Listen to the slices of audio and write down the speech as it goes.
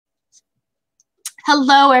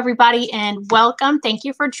Hello, everybody, and welcome. Thank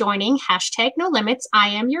you for joining #No Limits. I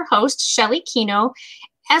am your host, Shelly Kino.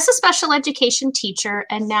 As a special education teacher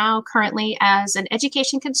and now currently as an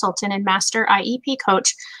education consultant and master IEP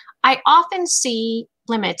coach, I often see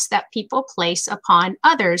limits that people place upon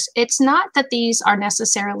others. It's not that these are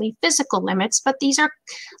necessarily physical limits, but these are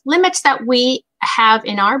limits that we have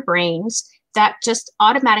in our brains that just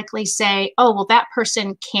automatically say, oh, well, that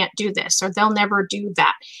person can't do this or they'll never do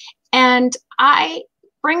that. And I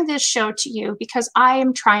bring this show to you because I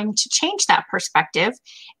am trying to change that perspective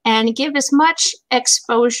and give as much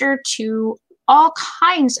exposure to all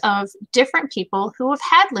kinds of different people who have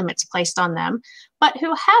had limits placed on them, but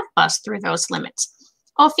who have bust through those limits.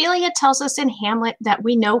 Ophelia tells us in Hamlet that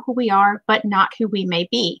we know who we are, but not who we may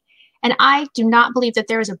be. And I do not believe that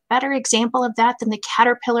there is a better example of that than the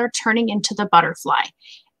caterpillar turning into the butterfly.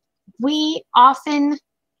 We often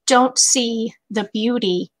don't see the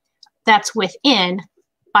beauty that's within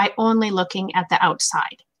by only looking at the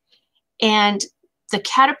outside. And the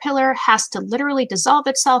caterpillar has to literally dissolve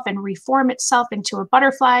itself and reform itself into a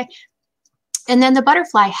butterfly. And then the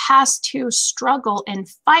butterfly has to struggle and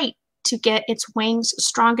fight to get its wings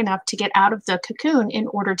strong enough to get out of the cocoon in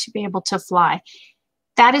order to be able to fly.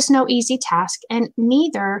 That is no easy task, and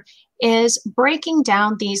neither is breaking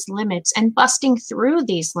down these limits and busting through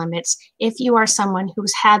these limits if you are someone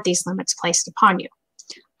who's had these limits placed upon you.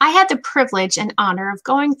 I had the privilege and honor of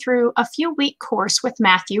going through a few-week course with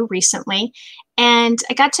Matthew recently, and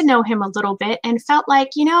I got to know him a little bit and felt like,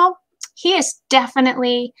 he is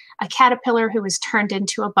definitely a caterpillar who has turned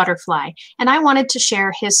into a butterfly. And I wanted to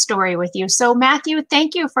share his story with you. So Matthew,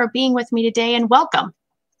 thank you for being with me today and welcome.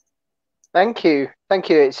 Thank you.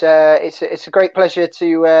 It's a great pleasure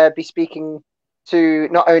to be speaking to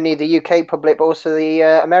not only the UK public but also the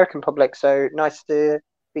American public. So nice to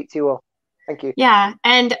speak to you all. Thank you. Yeah,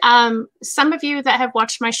 and some of you that have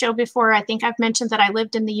watched my show before, I think I've mentioned that I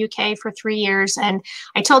lived in the UK for 3 years, and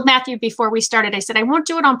I told Matthew before we started, I said I won't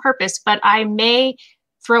do it on purpose, but I may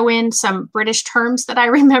throw in some British terms that I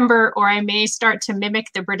remember, or I may start to mimic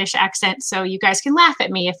the British accent, so you guys can laugh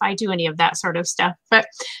at me if I do any of that sort of stuff. But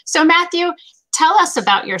so Matthew, tell us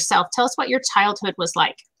about yourself. Tell us what your childhood was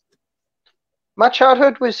like. My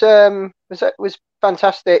childhood was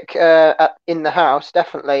fantastic in the house.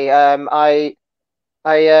 Definitely. I'm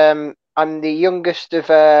the youngest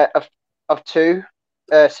of two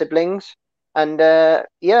siblings, and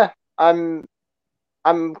yeah,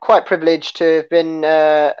 I'm quite privileged to have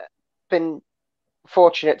been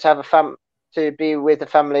fortunate to have to be with a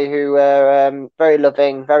family who are very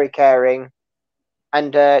loving, very caring,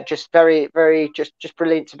 and just very just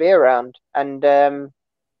brilliant to be around. And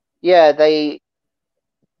yeah, they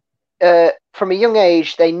from a young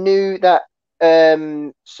age they knew that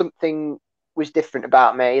something was different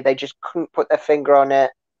about me. They just couldn't put their finger on it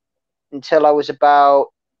until I was about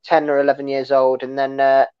 10 or 11 years old, and then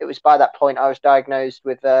it was by that point I was diagnosed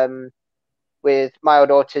with mild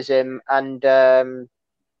autism and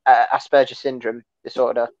Asperger's syndrome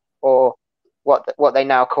disorder, or what they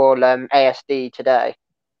now call ASD today.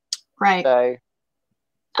 Right.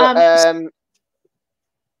 So,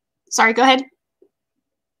 sorry, go ahead.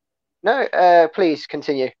 No, please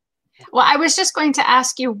continue. Well, I was just going to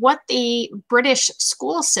ask you what the British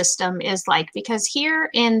school system is like, because here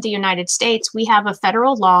in the United States, we have a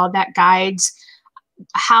federal law that guides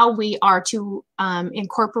how we are to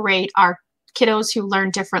incorporate our kiddos who learn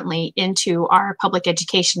differently into our public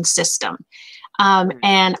education system.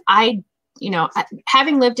 And I,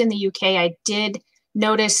 having lived in the UK, I did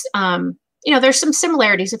notice there's some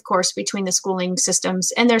similarities, of course, between the schooling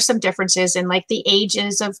systems, and there's some differences in like the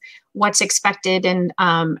ages of what's expected. And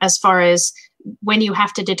as far as when you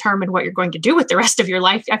have to determine what you're going to do with the rest of your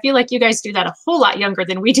life, I feel like you guys do that a whole lot younger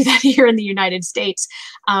than we do that here in the United States.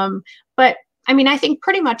 But I mean, I think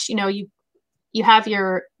pretty much, you have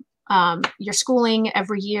your schooling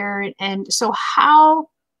every year. And so how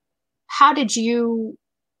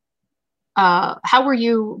were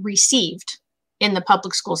you received in the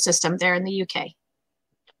public school system there in the UK?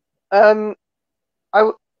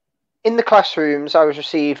 In the classrooms, I was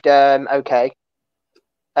received okay.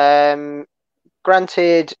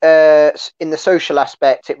 Granted, in the social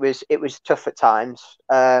aspect, it was tough at times.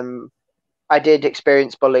 I did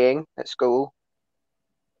experience bullying at school,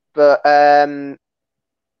 but I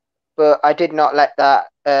did not let that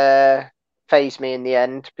faze me in the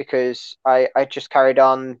end, because I just carried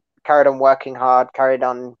on working hard, carried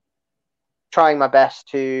on trying my best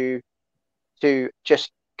to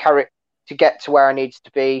just get to where I needed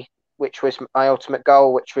to be, which was my ultimate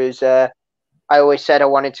goal, which was I always said I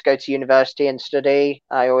wanted to go to university and study.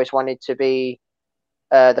 I always wanted to be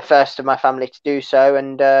the first of my family to do so,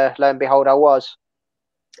 and lo and behold, I was.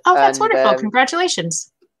 Oh, that's And wonderful.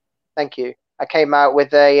 Congratulations. thank you. I came out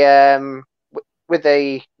with a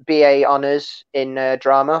BA honours in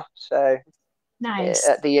drama. So Nice.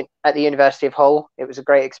 at the University of Hull, it was a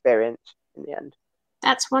great experience in the end.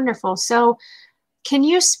 That's wonderful. So can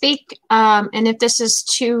you speak, and if this is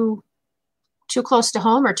too close to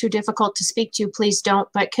home or too difficult to speak to, please don't,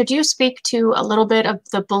 but could you speak to a little bit of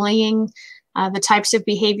the bullying, the types of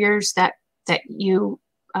behaviors that you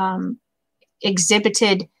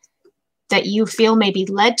exhibited that you feel maybe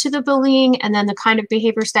led to the bullying, and then the kind of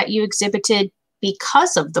behaviors that you exhibited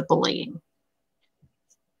because of the bullying?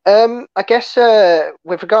 I guess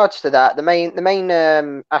with regards to that, the main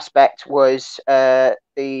aspect was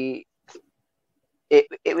it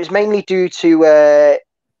was mainly due to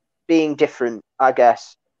being different, I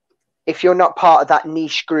guess. If you're not part of that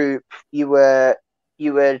niche group, you were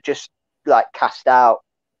just like cast out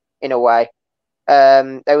in a way.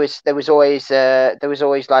 There was always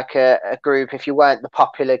like a group. If you weren't the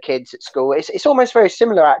popular kids at school, it's almost very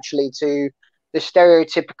similar actually to the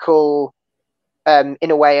stereotypical,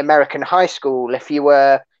 in a way, American high school. If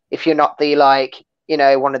you're not the, like,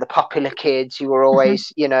 one of the popular kids, you were Mm-hmm.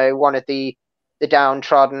 always, one of the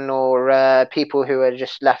downtrodden, or people who are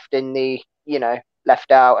just left in the,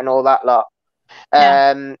 left out and all that lot.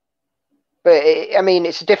 Yeah. But I mean,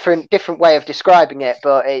 it's a different way of describing it,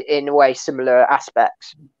 but in a way, similar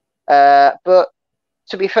aspects. But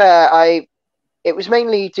to be fair, it was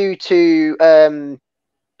mainly due to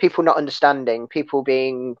people not understanding, people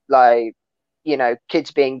being like, kids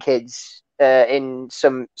being kids in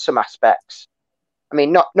some aspects. I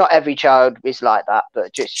mean, not every child is like that,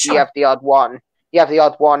 but just you Sure. have the odd one. You have the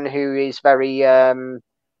odd one who is very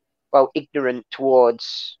ignorant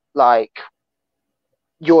towards like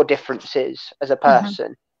your differences as a Mm-hmm.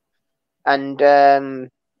 person. And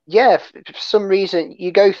yeah, for some reason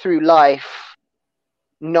you go through life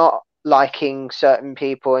not liking certain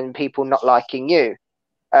people and people not liking you.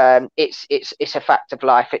 It's a fact of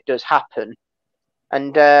life. It does happen.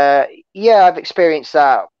 And yeah, I've experienced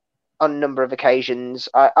that on a number of occasions.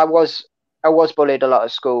 I was bullied a lot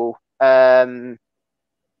at school, and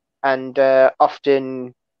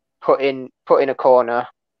often put in a corner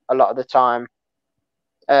a lot of the time.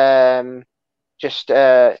 Um, just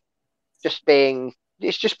being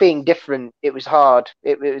it's just being different. It was hard.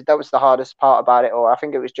 That was the hardest part about it all. I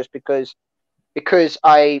think it was just because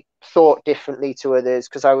I thought differently to others,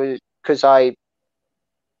 because I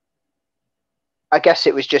guess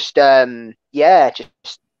it was just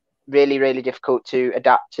just really, really difficult to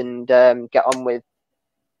adapt and get on with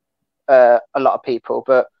a lot of people.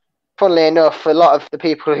 But funnily enough, a lot of the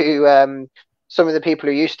people who some of the people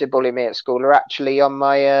who used to bully me at school are actually on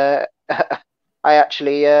my I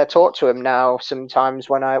actually talk to them now sometimes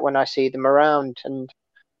when I see them around. And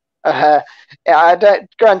uh, I don't.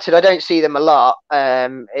 Granted, I don't see them a lot.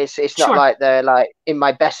 It's not Sure. like they're like in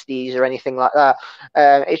my besties or anything like that.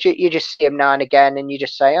 You just see them now and again, and you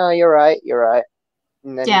just say, "Oh, you're right,"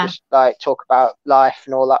 and then Yeah. just like talk about life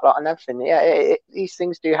and all that lot and everything. Yeah, these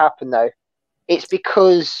things do happen though. It's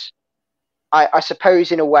because I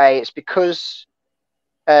suppose in a way it's because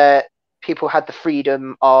uh, people had the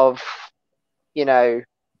freedom of, you know,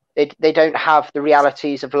 they don't have the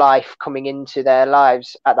realities of life coming into their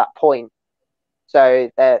lives at that point.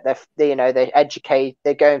 So they're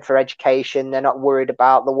going for education. They're not worried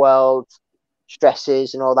about the world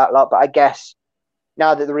stresses and all that lot. But I guess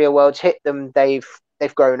now that the real world's hit them, they've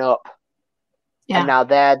grown up, and Yeah. now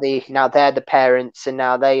they're the parents, and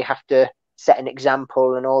now they have to set an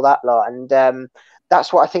example and all that lot. And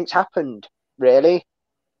that's what I think's happened. Really,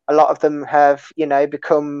 a lot of them have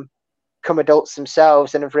become adults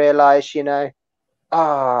themselves and have realised, that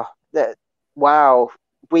wow,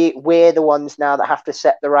 we're the ones now that have to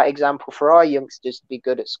set the right example for our youngsters to be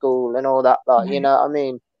good at school and all that lot. You Right. know what I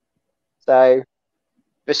mean? So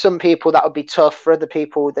for some people that would be tough. For other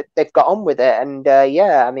people, that they've got on with it. And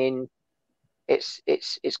yeah, I mean, it's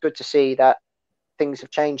good to see that things have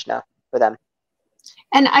changed now for them.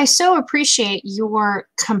 And I so appreciate your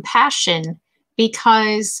compassion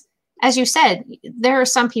because, as you said, there are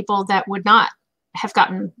some people that would not have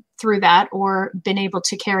gotten through that or been able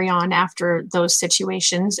to carry on after those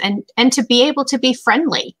situations, and to be able to be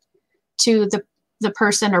friendly to the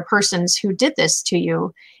person or persons who did this to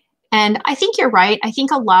you. And I think you're right. I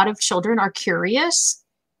think a lot of children are curious,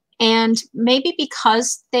 and maybe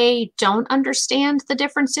because they don't understand the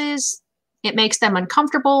differences, it makes them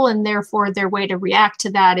uncomfortable, and therefore their way to react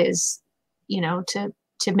to that is,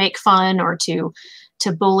 to make fun or to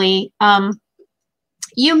bully.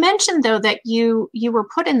 You mentioned though that you were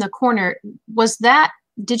put in the corner. Was that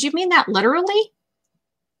Did you mean that literally?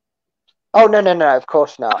 Oh no, of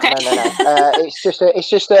course not. Okay. No. It's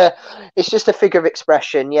just a figure of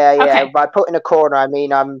expression. Yeah. Okay. By put in a corner, I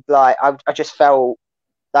mean I'm like I just felt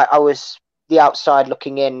like I was the outside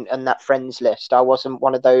looking in on that friends list. I wasn't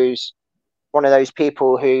one of those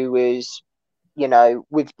people who was, you know,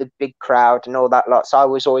 with the big crowd and all that lot. So I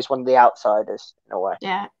was always one of the outsiders in a way.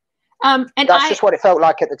 Yeah. And That's just what it felt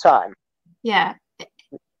like at the time. yeah.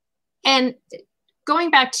 And going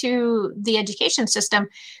back to the education system,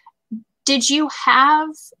 did you have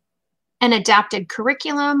an adapted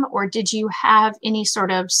curriculum, or did you have any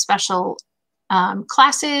sort of special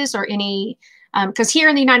classes or any? Because here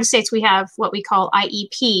in the United States, we have what we call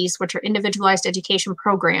IEPs, which are individualized education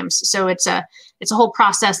programs. So it's a whole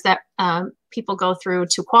process that people go through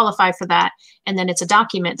to qualify for that, and then it's a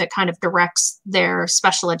document that kind of directs their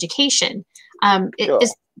special education. Sure.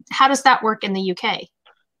 How does that work in the UK?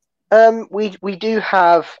 We do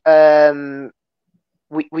have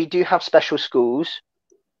we do have special schools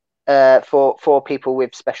for people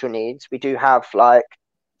with special needs. We do have like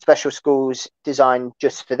special schools designed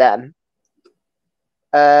just for them.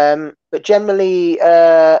 But generally,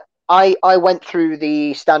 I went through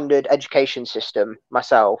the standard education system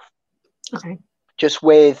myself, Okay. just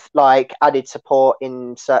with like added support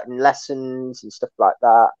in certain lessons and stuff like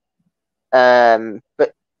that.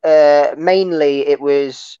 But mainly it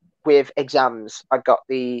was with exams. I got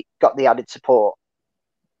the added support,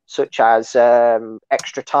 such as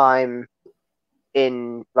extra time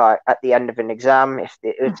in like at the end of an exam. If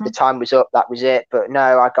the time was up, that was it. But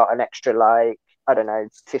no, I got an extra like I don't know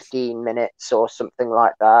 15 minutes or something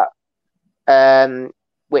like that.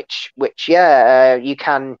 Which yeah, you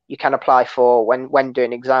can apply for when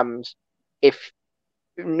doing exams, if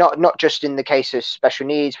not just in the case of special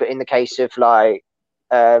needs, but in the case of like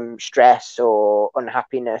stress or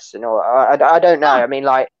unhappiness and all. I don't know. Oh, I mean,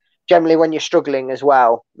 like generally when you're struggling as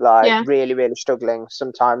well, like yeah. really struggling,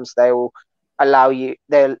 sometimes they'll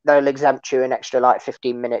they'll exempt you an extra like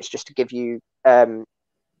 15 minutes just to give you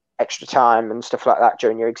extra time and stuff like that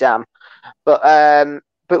during your exam.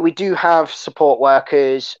 But we do have support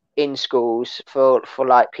workers in schools for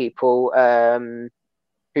like people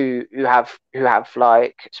who have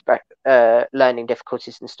like learning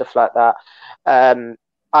difficulties and stuff like that.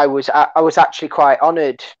 I was actually quite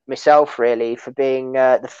honoured myself, really, for being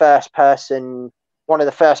the first person, one of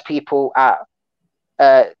the first people at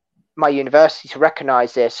my university to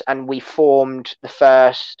recognise this, and we formed the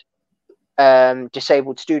first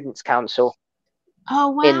disabled students council Oh,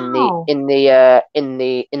 wow. in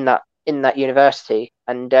that university.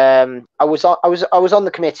 And I was on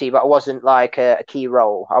the committee, but I wasn't like a key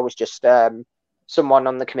role. I was just someone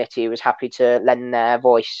on the committee who was happy to lend their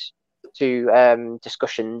voice to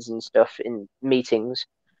discussions and stuff in meetings.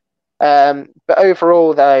 But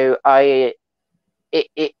overall, though,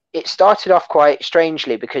 it started off quite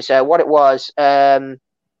strangely, because what it was, a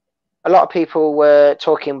lot of people were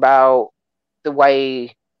talking about the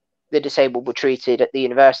way the disabled were treated at the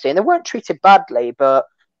university, and they weren't treated badly, but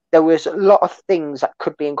there was a lot of things that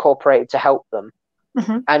could be incorporated to help them.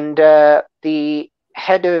 Mm-hmm. And the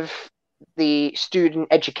head of the student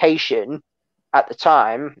education at the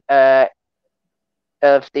time,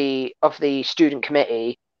 of the student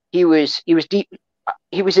committee, he was deep.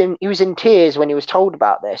 He was in tears when he was told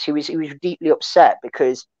about this. He was deeply upset,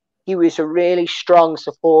 because he was a really strong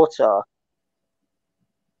supporter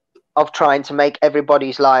of trying to make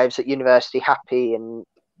everybody's lives at university happy, and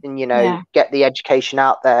you know, Yeah. get the education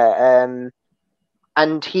out there.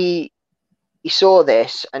 And he saw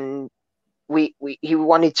this, and he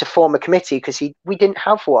wanted to form a committee, because we didn't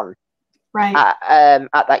have one Right.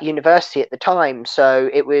 at that university at the time. So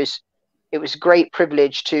it was a great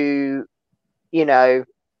privilege to, you know,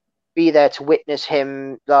 be there to witness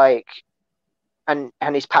him, like, and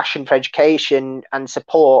his passion for education and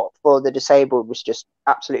support for the disabled was just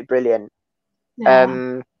absolutely brilliant.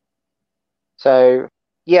 Yeah. So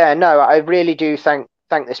yeah, no, I really do thank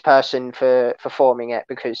this person for forming it,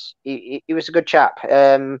 because he was a good chap.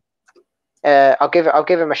 I'll give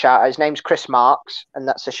him a shout out. His name's Chris Marks, and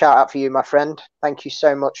that's a shout out for you, my friend. Thank you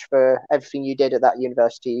so much for everything you did at that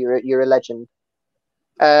university. You're a legend.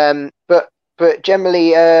 But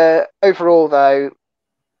generally, overall though,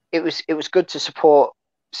 it was good to support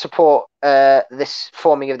this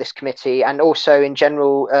forming of this committee, and also in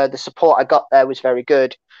general, the support I got there was very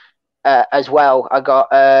good as well. I got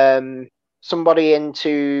somebody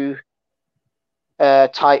into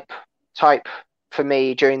type for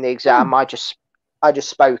me during the exam. I just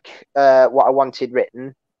spoke what I wanted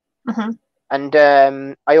written. Mm-hmm. And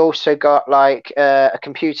I also got like a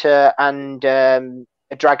computer and a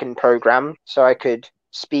Dragon program, so I could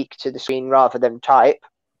speak to the screen rather than type.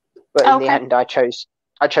 But in the Okay. end, I chose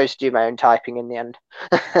to do my own typing in the end.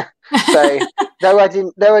 So though I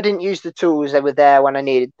didn't use the tools, they were there when I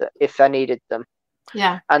needed them, if I needed them.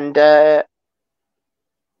 Yeah. And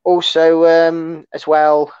also as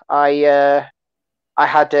well, I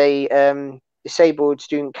had a disabled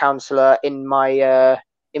student counsellor in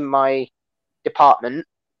my department,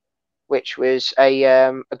 which was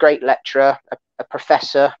a great lecturer, a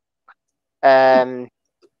professor, Mr.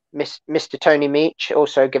 Tony Meach.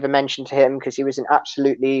 Also give a mention to him because he was an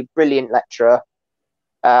absolutely brilliant lecturer.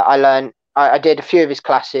 I did a few of his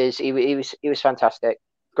classes. He was fantastic,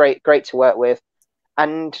 great to work with.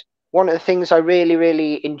 And one of the things I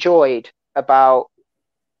really enjoyed about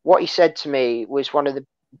what he said to me was one of the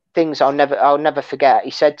things I'll never forget.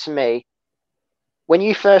 He said to me, when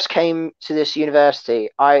you first came to this university,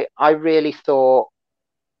 I really thought,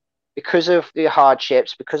 because of the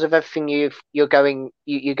hardships, because of everything you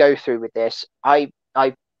go through with this, I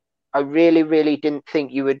really didn't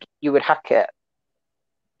think you would hack it,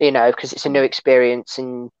 because it's a new experience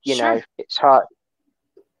and Sure. it's hard,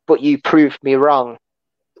 but you proved me wrong.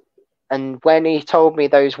 And when he told me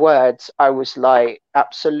those words, I was like,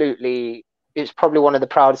 absolutely, it's probably one of the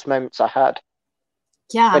proudest moments I had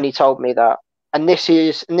Yeah. when he told me that. And this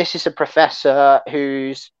is a professor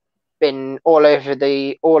who's been all over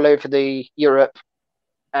the Europe,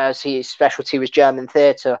 as his specialty was German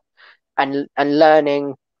theatre, and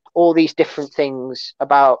learning all these different things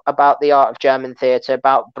about the art of German theatre,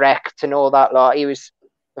 about Brecht and all that lot. He was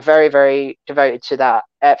very devoted to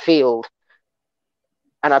that field,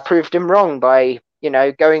 and I proved him wrong by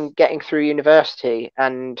getting through university,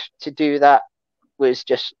 and to do that was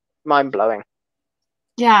just mind blowing.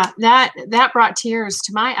 Yeah, that brought tears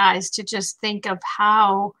to my eyes to just think of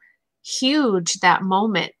how huge that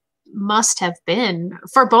moment must have been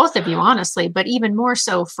for both of you, honestly, but even more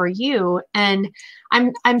so for you. And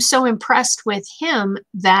I'm so impressed with him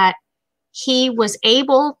that he was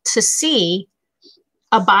able to see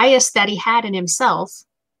a bias that he had in himself,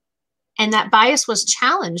 and that bias was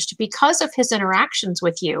challenged because of his interactions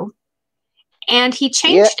with you, and he Yeah,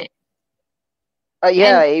 changed it.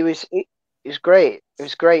 yeah, And it was great. It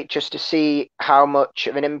was great just to see how much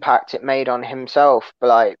of an impact it made on himself,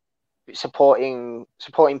 like supporting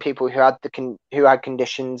people who had who had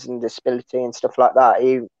conditions and disability and stuff like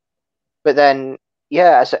that. But then,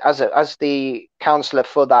 yeah, as the counselor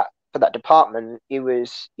for that department, he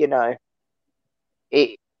was,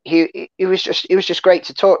 it it was just great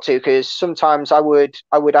to talk to, because sometimes I would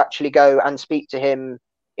actually go and speak to him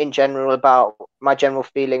in general about my general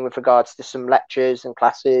feeling with regards to some lectures and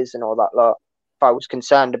classes and all that lot. If I was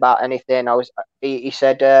concerned about anything, he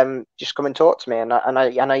said, just come and talk to me, and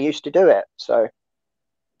I used to do it. So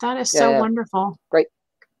that is so yeah, wonderful. great.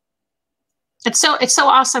 It's so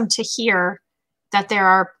awesome to hear that there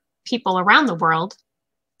are people around the world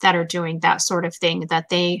that are doing that sort of thing, that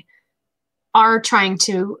they are trying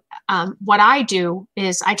to what I do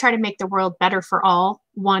is I try to make the world better for all,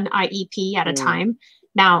 one IEP at a time.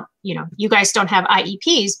 Now, you guys don't have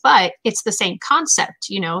IEPs, but it's the same concept,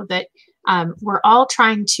 that we're all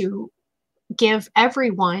trying to give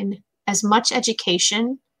everyone as much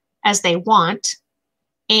education as they want,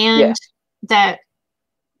 and Yeah, that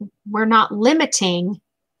we're not limiting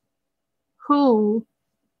who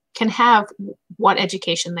can have what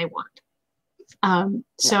education they want.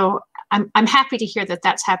 So I'm happy to hear that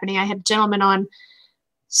that's happening. I had a gentleman on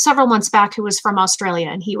several months back who was from Australia,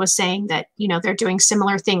 and he was saying that, they're doing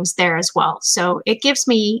similar things there as well. So it gives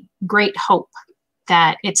me great hope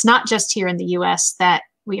that it's not just here in the US that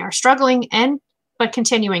we are struggling but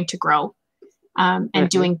continuing to grow and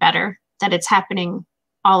doing better, that it's happening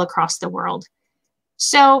all across the world.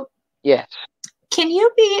 So yes. can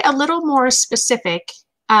you be a little more specific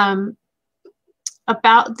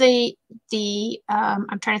about the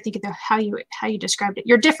I'm trying to think of how you described it,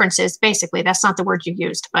 your differences, basically. That's not the word you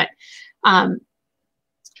used, but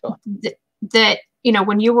Sure. that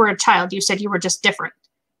when you were a child, you said you were just different.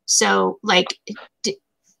 So like,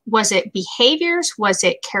 was it behaviors? Was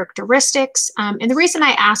it characteristics? And the reason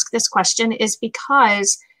I ask this question is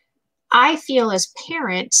because I feel as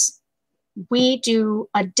parents, we do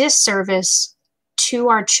a disservice to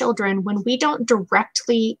our children when we don't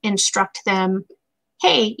directly instruct them,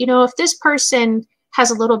 hey, if this person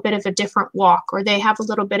has a little bit of a different walk, or they have a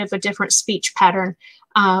little bit of a different speech pattern,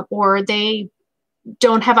 or they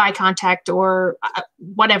don't have eye contact, or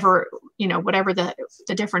whatever the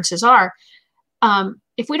differences are.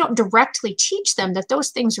 If we don't directly teach them that those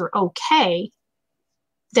things are okay,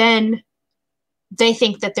 then they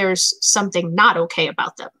think that there's something not okay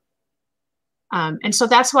about them. And so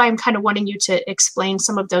that's why I'm kind of wanting you to explain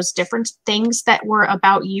some of those different things that were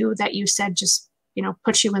about you that you said just,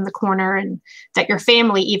 put you in the corner, and that your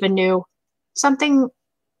family even knew something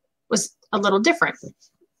was a little different.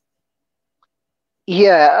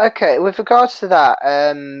 Yeah, okay. With regards to that,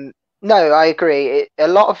 no, I agree. A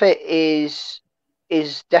lot of it is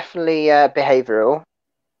definitely behavioral,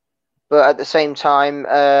 but at the same time,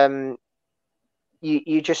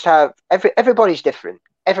 you just have everybody's different.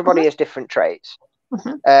 Everybody Mhm, has different traits.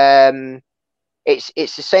 mhm, Um, it's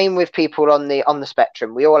the same with people on the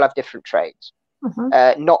spectrum. We all have different traits.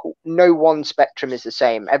 mhm, No one spectrum is the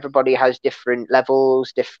same. Everybody has different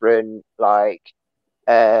levels, different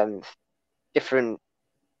different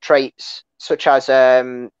traits, such as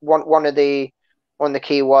one of the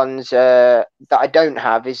key ones that I don't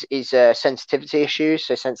have is sensitivity issues.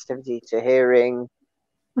 So sensitivity to hearing,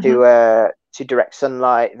 mhm. to direct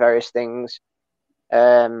sunlight, various things.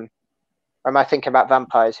 Or am I thinking about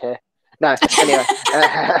vampires here? No. Anyway,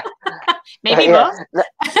 Maybe yeah, both.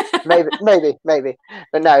 maybe,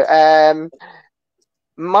 but no.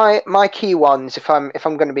 My key ones, if I'm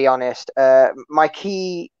going to be honest, the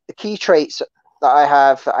key traits that I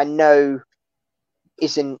have that I know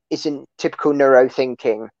isn't typical neuro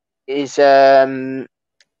thinking is the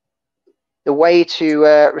way to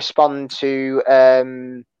respond to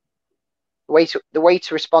the way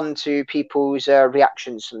to respond to people's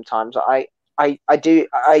reactions. Sometimes I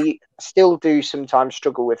still do sometimes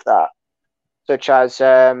struggle with that, such as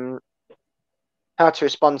how to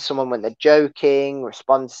respond to someone when they're joking,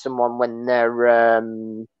 respond to someone when they're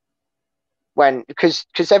when because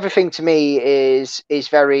everything to me is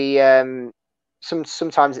very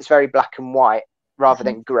sometimes it's very black and white rather Mhm,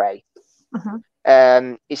 than grey. mhm,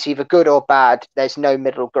 It's either good or bad. There's no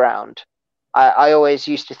middle ground. I always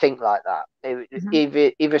used to think like that.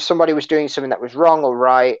 mhm. Either somebody was doing something that was wrong or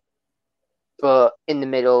right, but in the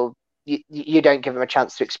middle, you don't give them a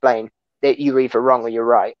chance to explain that you're either wrong or you're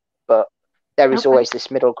right. But there is Okay. always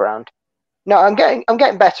this middle ground. No, I'm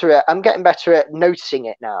getting better at noticing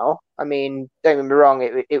it now. I mean, don't get me wrong.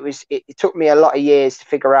 It took me a lot of years to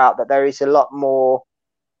figure out that there is a lot more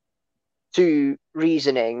to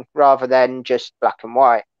reasoning rather than just black and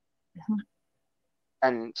white Mhm.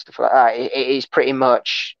 and stuff like that. It is pretty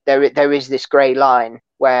much there is this grey line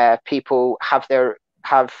where people have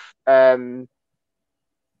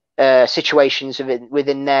situations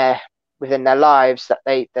within their lives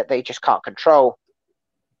that they just can't control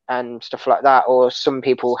and stuff like that, or some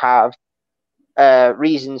people have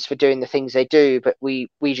reasons for doing the things they do, but we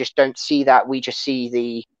just don't see that. We just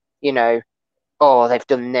see the, oh, they've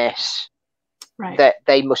done this, Right. that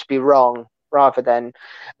they must be wrong, rather than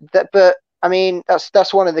that. But I mean,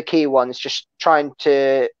 that's one of the key ones. Just trying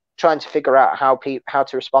to figure out how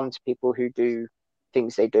to respond to people who do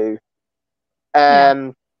things they do, Yeah.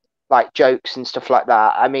 um, like jokes and stuff like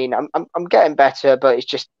that. I mean, I'm getting better, but it's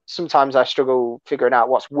just sometimes I struggle figuring out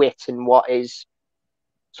what's wit and what is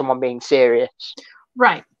someone being serious.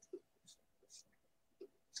 Right.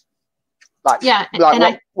 Like Yeah. like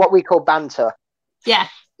And what we call banter. yeah.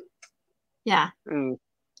 Yeah. Mm,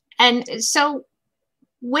 And so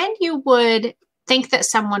when you would think that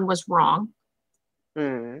someone was wrong,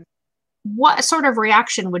 mm. what sort of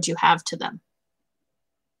reaction would you have to them?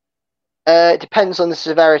 It depends on the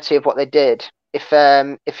severity of what they did. If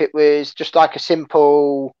it was just like a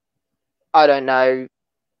simple, I don't know,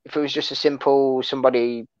 if it was just a simple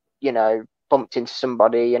somebody, bumped into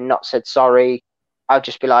somebody and not said sorry, I'd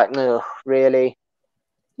just be like, no, really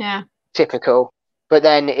Yeah. typical. But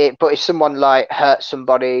if someone like hurt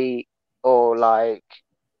somebody, or like,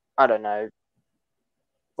 I don't know,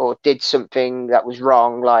 or did something that was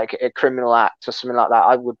wrong, like a criminal act or something like that,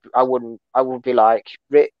 I would be like,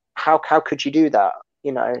 how could you do that?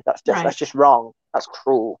 Right. That's just wrong. That's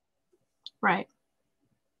cruel. Right.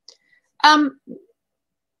 Um,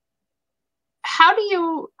 how do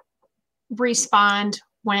you respond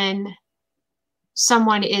when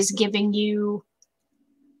someone is giving you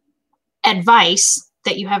advice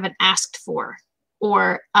that you haven't asked for?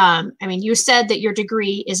 Or, I mean, you said that your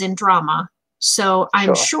degree is in drama. So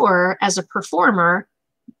I'm Sure. sure as a performer,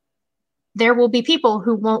 there will be people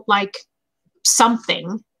who won't like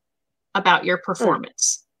something about your Mm.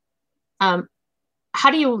 performance. Um,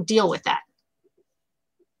 how do you deal with that?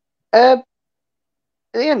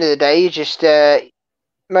 At the end of the day, you just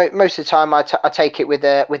most of the time I take it with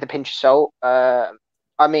a pinch of salt.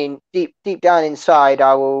 I mean, deep down inside,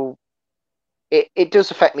 I will. It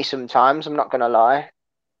does affect me sometimes. I'm not gonna lie,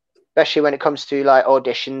 especially when it comes to like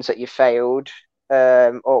auditions that you failed,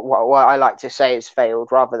 or what I like to say is failed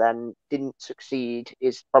rather than didn't succeed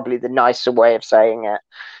is probably the nicer way of saying it.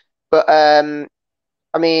 But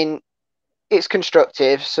I mean, it's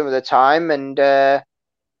constructive some of the time, and no,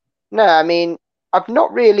 I mean, I've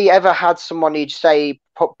not really ever had someone who'd say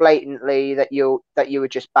put blatantly that you were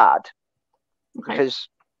just bad, Okay. because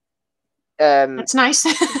That's nice.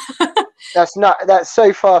 that's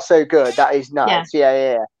so far so good. That is Yeah. nice.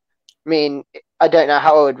 Yeah. I mean, I don't know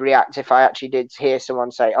how I would react if I actually did hear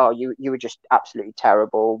someone say, "Oh, you were just absolutely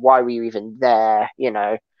terrible. Why were you even there?" You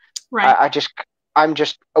know, Right. I'm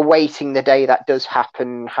just awaiting the day that does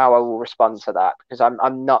happen, how I will respond to that, because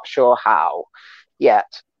I'm not sure how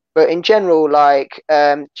yet. But in general, like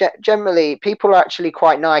generally, people are actually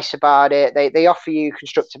quite nice about it. They offer you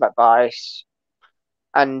constructive advice,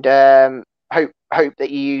 and hope that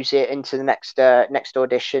you use it into the next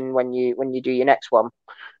audition when you do your next one.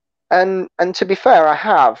 And to be fair, I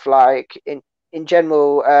have, like, in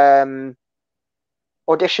general,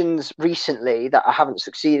 auditions recently that I haven't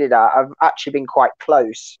succeeded at, I've actually been quite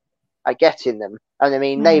close at getting them. And I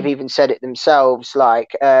mean, they've even said it themselves.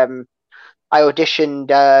 Like, I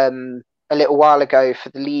auditioned a little while ago for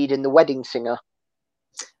the lead in The Wedding Singer,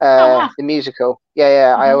 Oh, wow. the musical.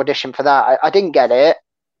 Yeah, I auditioned for that. I didn't get it,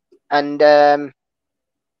 and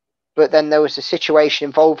but then there was a situation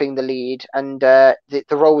involving the lead, and the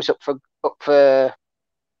role was up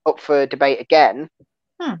for debate again,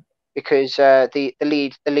 because the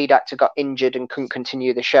lead actor got injured and couldn't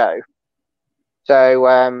continue the show.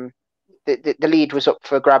 So the lead was up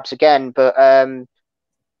for grabs again, but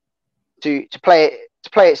to play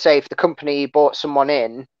it safe, the company brought someone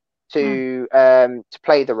in to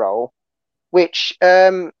play the role, which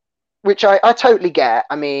I totally get.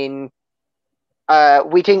 I mean,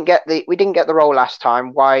 we didn't get the role last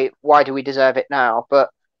time. Why do we deserve it now? But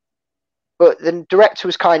the director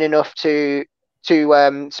was kind enough to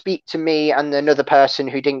speak to me and another person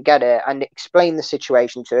who didn't get it and explain the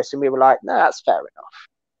situation to us, and we were like, no, that's fair enough.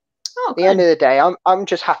 Oh, At the end good. of the day, I'm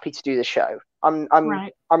just happy to do the show.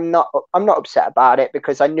 Right. I'm not upset about it,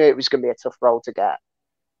 because I knew it was going to be a tough role to get.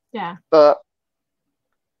 Yeah. But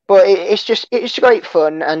it's great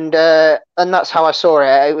fun, and that's how I saw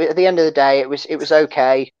it. At the end of the day, it was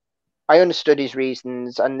okay. I understood his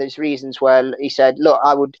reasons, and his reasons were, he said, "Look,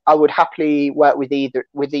 I would happily work with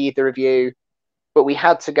either of you, but we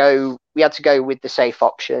had to go with the safe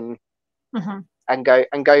option, and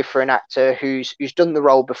go for an actor who's done the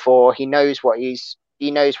role before. He knows what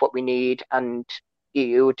we need, and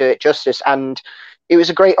he will do it justice." And it was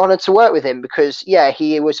a great honor to work with him, because yeah,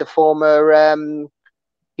 he's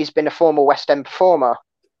been a former West End performer.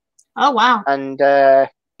 Oh, wow. And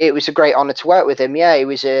it was a great honor to work with him. Yeah,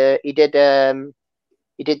 he did the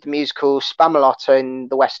musical Spamalot in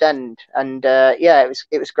the West End, and yeah,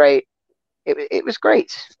 it was great. It was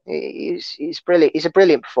great. He's brilliant. He's a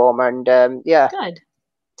brilliant performer, and yeah, Good.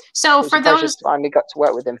 So it was a pleasure to finally got to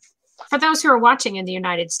work with him. for those who are watching in the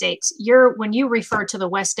United States, when you refer to the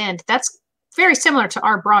West End, that's very similar to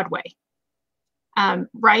our Broadway,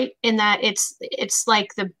 right? In that it's like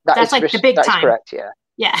that's like the big that time. Is correct. Yeah.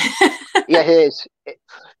 Yeah. Yeah, it is.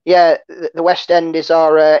 Yeah, the West End is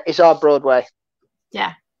our Broadway.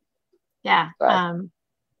 Yeah. Yeah. So.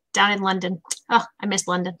 Down in London. Oh, I miss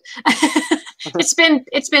London. It's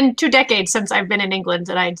been 2 decades since I've been in England,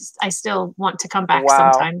 and I still want to come back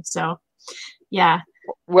sometime. So, yeah.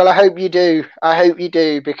 Well, I hope you do.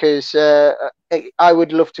 Because I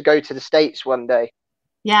would love to go to the States one day.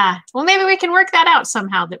 Yeah. Well, maybe we can work that out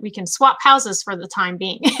somehow, that we can swap houses for the time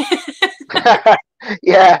being.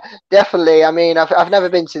 Yeah, definitely. I mean, I've never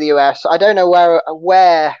been to the US. I don't know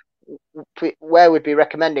where would be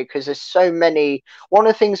recommended, because there's so many. One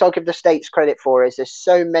of the things I'll give the States credit for is there's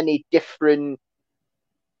so many different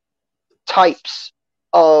types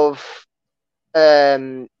of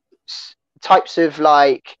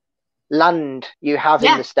like land you have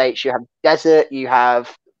in the States. You have desert, you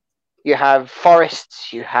have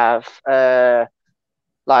forests, you have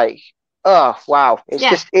like, oh wow, it's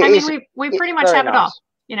just I mean, we pretty much have it all.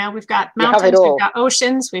 You know, we've got mountains, we've got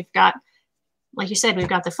oceans, we've got, like you said, we've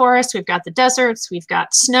got the forests, we've got the deserts, we've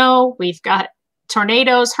got snow, we've got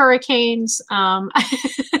tornadoes, hurricanes. Yeah,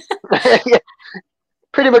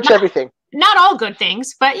 pretty much everything. Not all good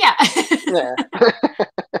things, but yeah.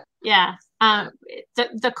 Yeah. Yeah.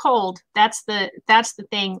 The cold, that's the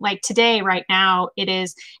thing. Like today, right now, it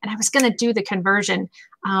is, and I was going to do the conversion.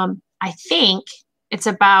 I think it's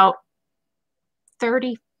about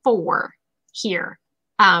 34 here.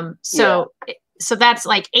 So that's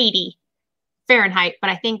like 80 Fahrenheit, but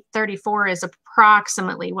I think 34 is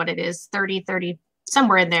approximately what it is, 30,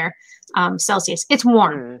 somewhere in there, Celsius. It's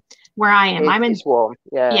warm where I am. It's warm.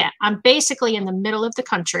 Yeah. Yeah. I'm basically in the middle of the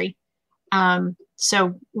country.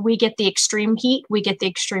 So we get the extreme heat, we get the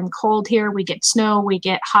extreme cold here, we get snow, we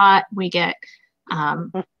get hot, we get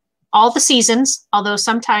all the seasons, although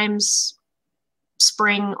sometimes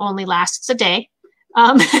spring only lasts a day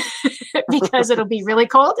because it'll be really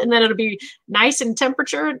cold and then it'll be nice and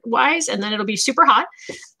temperature wise and then it'll be super hot.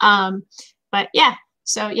 But yeah,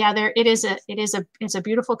 so yeah, it's a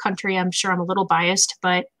beautiful country. I'm sure I'm a little biased,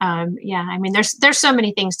 but yeah, I mean, there's so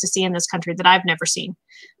many things to see in this country that I've never seen.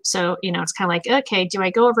 So, it's kind of like, okay, do I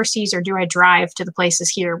go overseas or do I drive to the places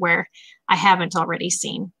here where I haven't already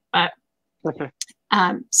seen? But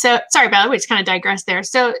so sorry about it. We just kind of digressed there.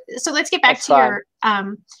 So let's get back to your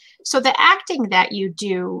so the acting that you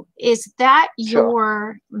do, is that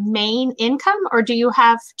your main income or do you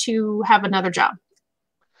have to have another job?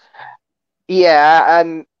 Yeah,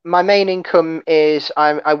 my main income is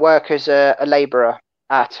I work as a labourer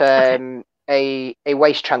at a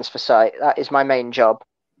waste transfer site. That is my main job.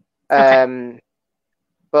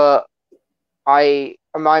 But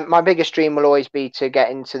my biggest dream will always be to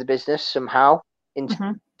get into the business somehow,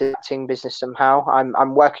 into the acting business somehow.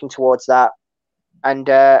 I'm working towards that, and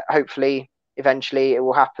hopefully eventually it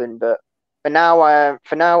will happen. But for now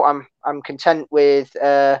I'm content with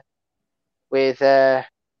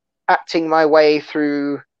acting my way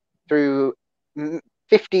through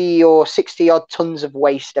 50 or 60 odd tons of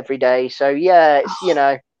waste every day. So yeah,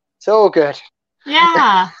 it's all good.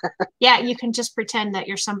 Yeah. Yeah, you can just pretend that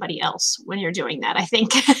you're somebody else when you're doing that, I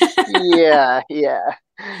think. yeah.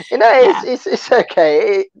 It's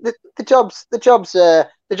okay. The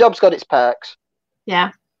job's got its perks. Yeah.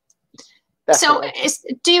 Definitely. So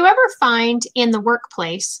do you ever find in the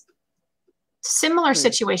workplace similar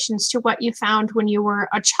situations to what you found when you were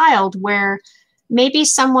a child where maybe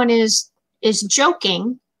someone is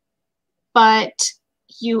joking, but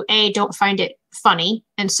you don't find it funny,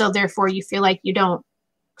 and so therefore you feel like you don't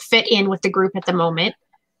fit in with the group at the moment,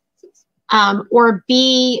 or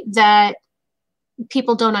B, that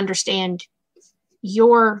people don't understand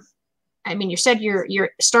you said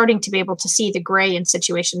you're starting to be able to see the gray in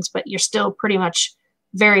situations, but you're still pretty much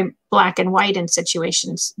very black and white in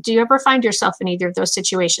situations. Do you ever find yourself in either of those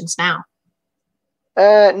situations now?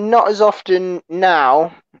 Not as often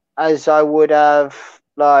now as I would have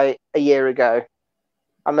like a year ago.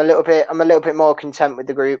 I'm a little bit more content with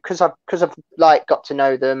the group because I've like got to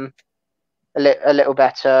know them a little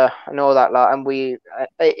better and all that lot. And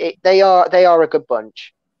they are a good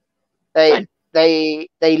bunch. They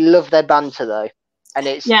love their banter though, and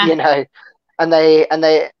it's and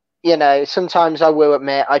they sometimes I will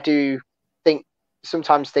admit I do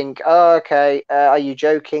sometimes think, oh, okay, are you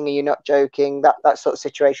joking? Are you not joking? That sort of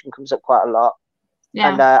situation comes up quite a lot,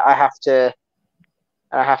 and I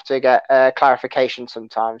have to get clarification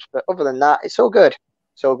sometimes. But other than that, it's all good.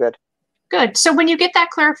 It's all good. Good. So when you get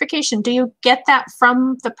that clarification, do you get that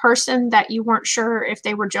from the person that you weren't sure if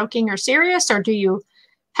they were joking or serious, or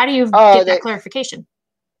how do you get that clarification?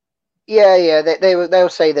 Yeah. They'll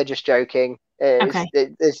say they're just joking. Okay.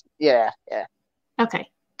 Yeah. Okay.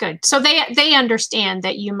 Good. So they understand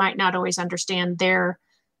that you might not always understand their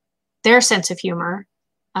sense of humor.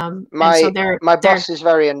 My boss is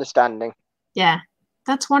very understanding. Yeah,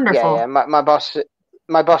 that's wonderful. Yeah. My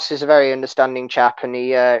boss is a very understanding chap, and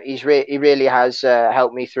he really has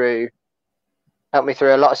helped me through a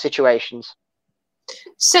lot of situations.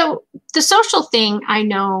 So the social thing, I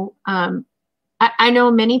know, I know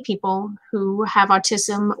many people who have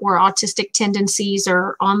autism or autistic tendencies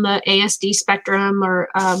or on the ASD spectrum, or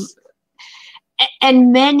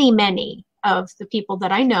and many of the people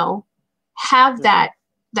that I know have that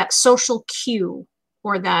social cue,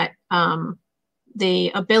 or that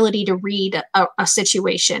the ability to read a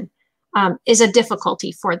situation is a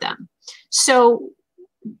difficulty for them. So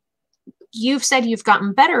you've said you've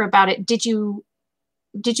gotten better about it. Did you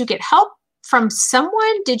get help from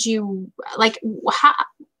someone? Did you how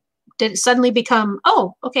did it suddenly become,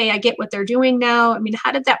 oh, okay, I get what they're doing now? I mean,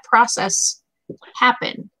 how did that process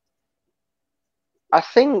happen? I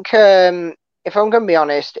think if I'm going to be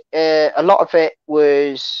honest, a lot of it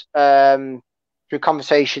was through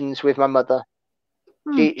conversations with my mother.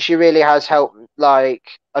 She really has helped, like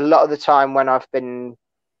a lot of the time when I've been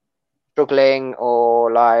struggling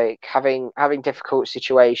or like having difficult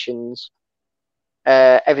situations.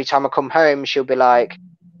 Every time I come home, she'll be like,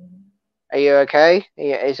 "Are you okay?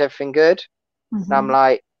 Is everything good?" And I'm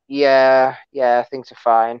like, "Yeah, things are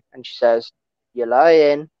fine." And she says, "You're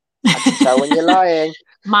lying. I can tell when you're lying."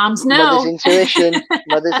 Moms know.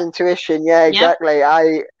 Mother's intuition. Yeah, exactly.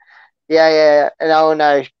 Yep. And oh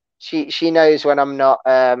no, she knows when I'm not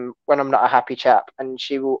a happy chap, and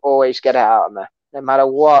she will always get it out of me, no matter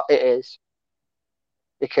what it is.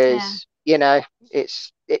 Because you know,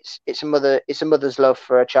 it's a mother's love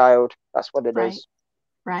for a child. That's what it Right. is.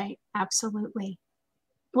 Right. Absolutely.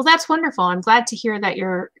 Well, that's wonderful. I'm glad to hear that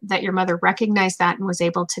your mother recognized that and was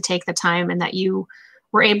able to take the time, and that you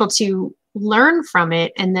were able to learn from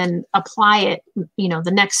it and then apply it,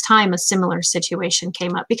 the next time a similar situation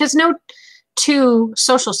came up, because no two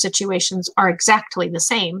social situations are exactly the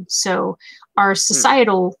same. So our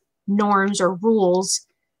societal norms or rules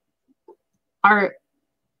are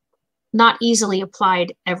not easily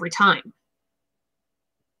applied every time.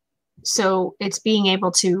 So it's being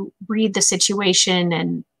able to read the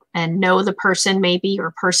situation and know the person, maybe,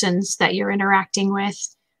 or persons that you're interacting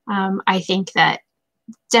with. I think that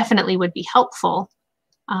definitely would be helpful.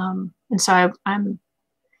 And so I'm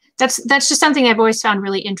that's just something I've always found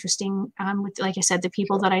really interesting, with, like I said, the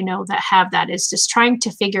people that I know that have that, is just trying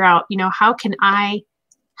to figure out, how can I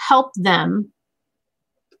help them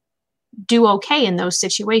do okay in those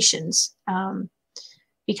situations?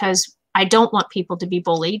 Because I don't want people to be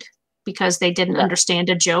bullied because they didn't understand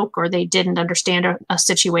a joke or they didn't understand a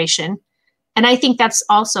situation. And I think that's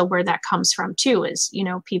also where that comes from too, is,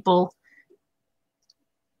 people,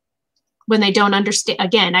 when they don't understand,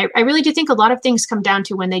 again, I really do think a lot of things come down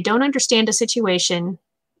to when they don't understand a situation,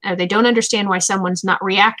 or they don't understand why someone's not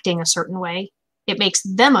reacting a certain way. It makes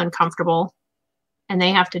them uncomfortable, and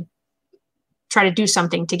they have to try to do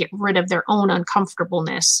something to get rid of their own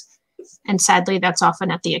uncomfortableness. And sadly, that's often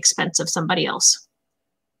at the expense of somebody else.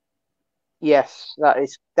 Yes, that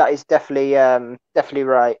is definitely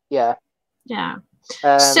right. Yeah. Yeah.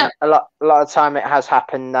 So A lot of time it has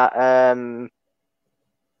happened that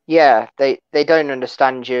yeah, they don't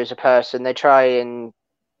understand you as a person. They try and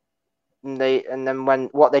then when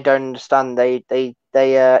what they don't understand, they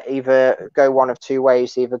either go one of two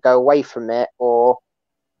ways: either go away from it, or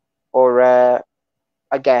I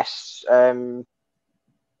guess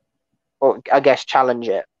challenge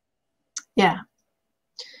it. yeah,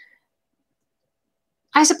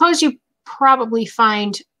 I suppose you probably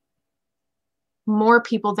find more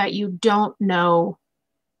people that you don't know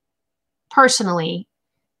personally,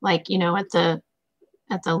 like, at the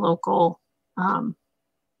local, oh,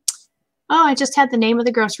 I just had the name of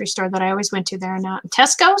the grocery store that I always went to there. Now,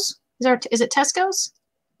 Tesco's. Is it Tesco's?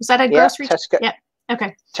 Was that a Yeah, grocery? Tesco. Yeah.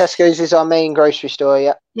 Okay. Tesco's is our main grocery store.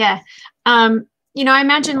 Yeah. Yeah. I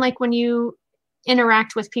imagine, like, when you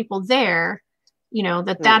interact with people there,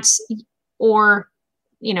 that's, or,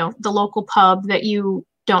 the local pub that you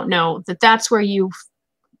don't know, that's where you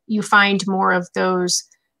find more of those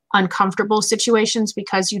uncomfortable situations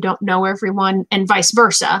because you don't know everyone, and vice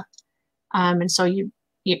versa. And so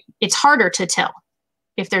it's harder to tell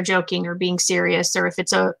if they're joking or being serious, or if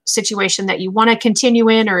it's a situation that you want to continue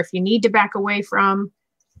in, or if you need to back away from,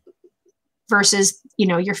 versus,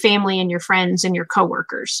 your family and your friends and your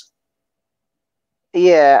coworkers.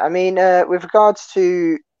 Yeah, I mean, with regards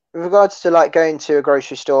to like going to a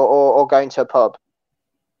grocery store or going to a pub,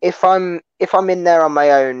 if I'm in there on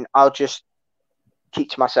my own, I'll just keep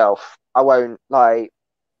to myself. I won't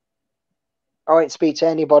speak to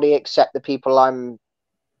anybody except the people I'm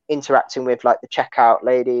interacting with, like the checkout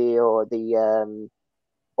lady or the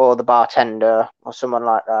bartender or someone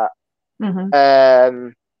like that. Mm-hmm.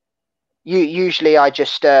 Usually I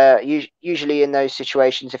just usually in those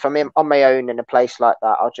situations, if I'm on my own in a place like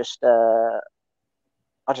that, I'll just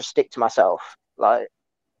stick to myself, like,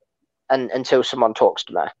 and until someone talks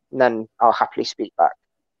to me, and then I'll happily speak back.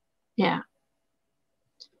 Yeah.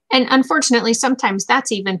 And unfortunately, sometimes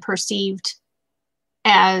that's even perceived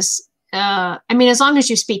as, I mean, as long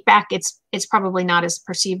as you speak back, it's probably not as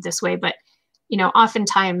perceived this way, but,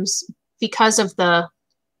 oftentimes, because of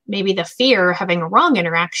maybe the fear of having a wrong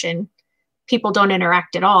interaction, people don't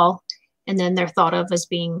interact at all. And then they're thought of as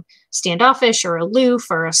being standoffish or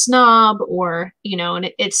aloof or a snob, or,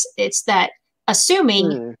 and it's that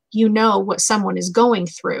assuming what someone is going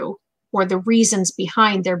through, or the reasons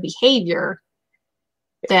behind their behavior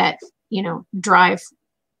that, drive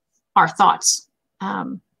our thoughts.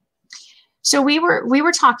 So we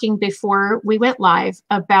were talking before we went live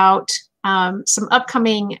about some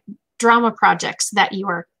upcoming drama projects that you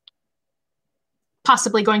are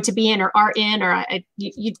possibly going to be in, or are in, or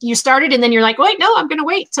you started and then you're like, wait, no, I'm going to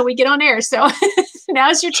wait till we get on air. So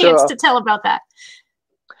now's your chance to tell about that.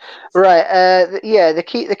 Right. Yeah. The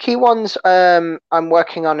key ones I'm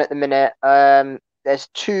working on at the minute. There's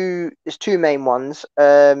two main ones.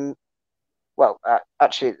 Well,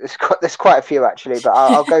 actually, there's quite a few actually, but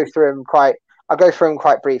I'll go through them quite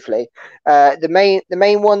briefly. The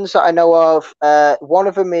main ones that I know of, one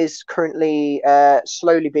of them is currently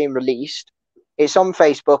slowly being released. It's on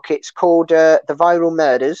Facebook. It's called The Viral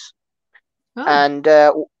Murders. Oh. And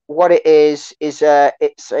what it is it's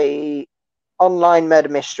a online murder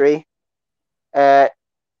mystery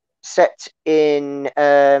set in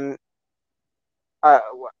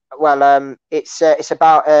it's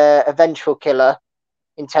about a vengeful killer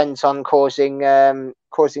intent on causing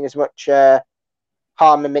as much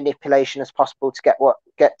harm and manipulation as possible to get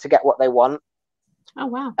what they want. Oh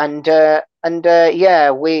wow. And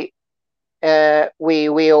yeah, we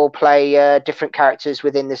all play different characters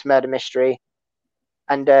within this murder mystery,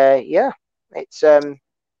 and yeah, it's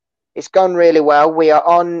gone really well. We are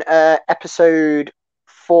on episode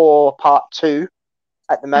 4, part 2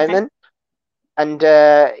 at the moment. Okay. And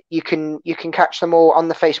you can catch them all on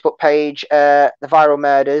the Facebook page, The Viral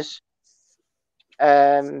Murders.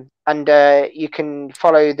 And you can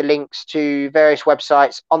follow the links to various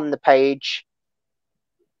websites on the page,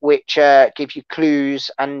 which give you clues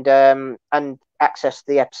and access to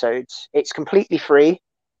the episodes. It's completely free,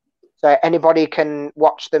 so anybody can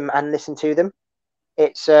watch them and listen to them.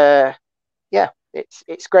 It's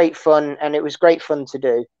it's great fun, and it was great fun to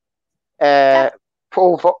do. That,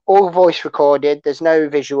 All voice recorded. There's no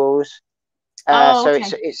visuals. oh, So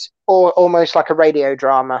okay. it's almost like a radio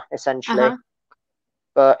drama essentially, Uh-huh.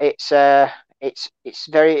 but it's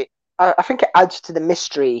very. I think it adds to the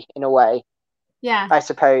mystery in a way, Yeah. I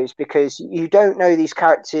suppose, because you don't know these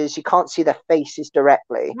characters, you can't see their faces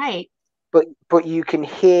directly, Right. but you can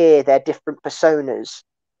hear their different personas,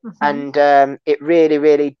 Mm-hmm. and it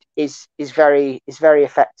really is very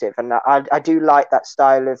effective, and I do like that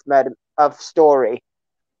style of murder of story.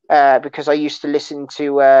 Because I used to listen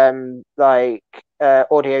to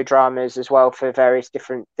audio dramas as well for various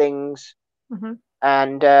different things, Mm-hmm.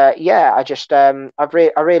 and yeah,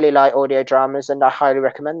 I really like audio dramas, and I highly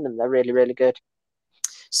recommend them. They're really good.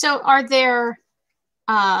 So are there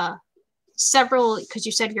uh several, because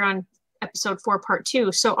you said you're on episode 4, part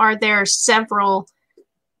 2. So are there several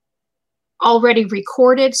already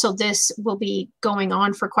recorded? So this will be going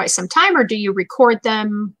on for quite some time, or do you record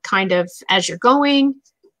them kind of as you're going?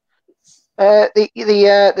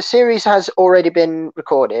 The series has already been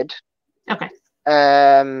recorded. Okay.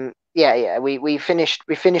 Yeah. We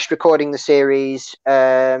finished recording the series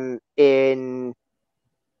in and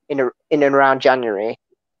around January.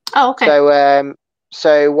 Oh, okay.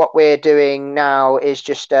 So what we're doing now is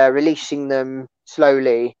just releasing them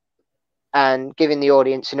slowly and giving the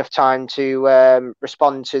audience enough time to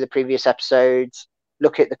respond to the previous episodes,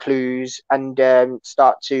 look at the clues, and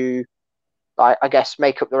start to, I guess,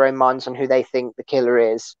 make up their own minds on who they think the killer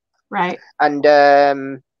is. Right. And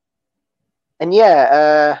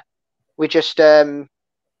yeah, we just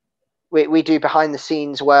we do behind the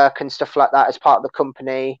scenes work and stuff like that as part of the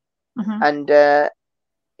company, Mm-hmm. and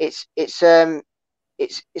it's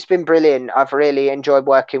it's been brilliant. I've really enjoyed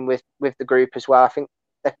working with the group as well. I think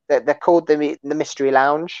they're called the Mystery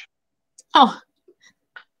Lounge, Oh,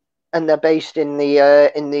 and they're based in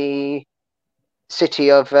the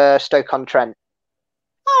city of Stoke-on-Trent.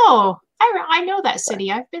 oh, I know that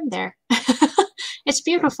city. I've been there. It's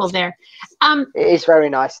beautiful there. It is very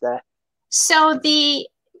nice there. So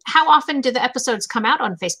how often do the episodes come out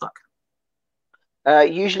on Facebook?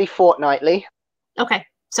 Usually fortnightly. Okay,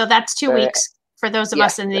 so that's 2 weeks for those of Yeah,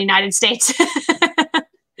 us in the United States.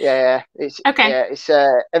 yeah. Okay, It's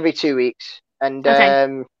every 2 weeks, and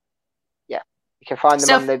okay. yeah, you can find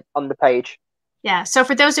them So on the page. yeah, so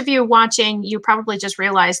for those of you watching, you probably just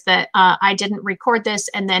realized that I didn't record this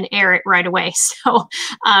and then air it right away. So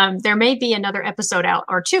there may be another episode out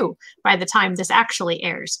or 2 by the time this actually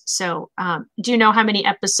airs. So do you know how many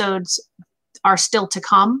episodes are still to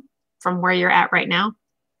come from where you're at right now?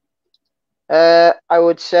 I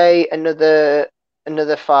would say another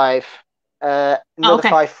 5, Oh, another okay.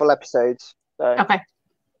 5 full episodes. So Okay.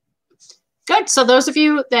 Good. So those of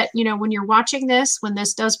you that, when you're watching this, when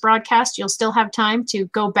this does broadcast, you'll still have time to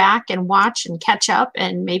go back and watch and catch up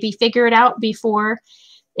and maybe figure it out before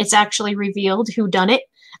it's actually revealed who done it.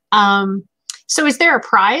 So is there a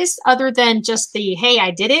prize other than just the, hey, I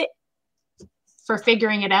did it, for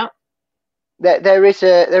figuring it out? there is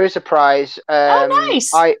a prize. Oh,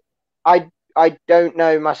 nice. I don't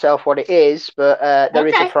know myself what it is, but there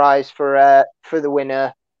is a Okay. prize for the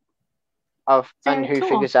winner of and Very who cool.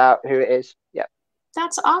 figures out who it is. Yeah.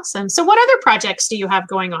 That's awesome. So what other projects do you have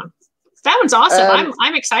going on? That one's awesome.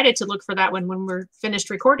 I'm excited to look for that one when we're finished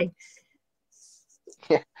recording.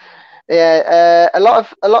 Yeah. A lot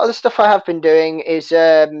of the stuff I have been doing is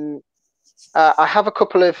I have a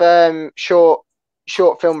couple of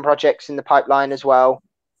short film projects in the pipeline as well.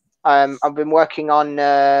 I've been working on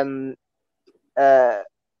a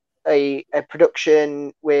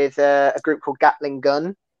production with a group called Gatling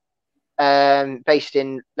Gun, based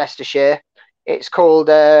in Leicestershire. It's called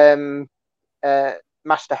Master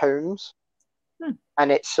Holmes,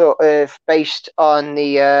 and it's sort of based on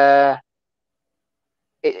the.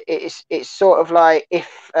 It's sort of like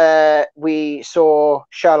if we saw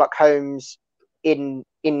Sherlock Holmes in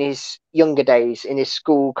his younger days, in his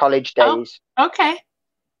school college Oh, days. okay.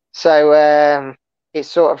 So it's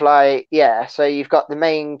sort of like, yeah. So you've got the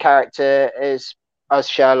main character as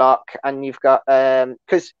Sherlock, and you've got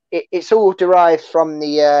because it's all derived from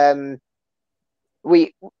the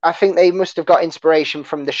we. I think they must have got inspiration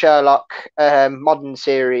from the Sherlock modern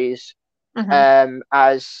series,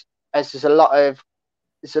 as there's a lot of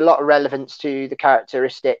relevance to the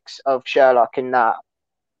characteristics of Sherlock in that.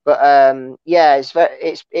 But yeah,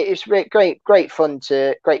 it's really great fun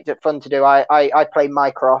to do. I play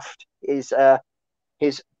Mycroft, is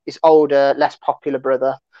his older, less popular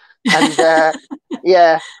brother, and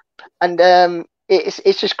yeah, and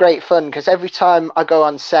it's just great fun because every time I go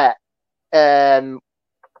on set, um,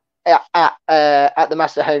 at the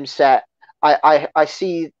Master Home set, I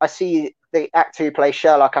see the actor who plays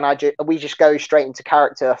Sherlock, and we just go straight into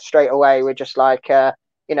character straight away. We're just like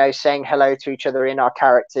saying hello to each other in our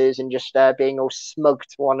characters and just being all smug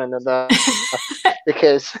to one another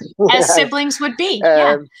because as siblings would be,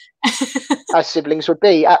 as siblings would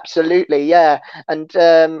be, absolutely, yeah. And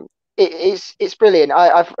it's brilliant.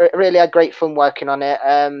 I've really had great fun working on it.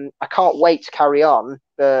 I can't wait to carry on,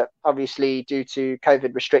 but obviously due to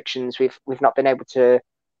COVID restrictions, we've not been able to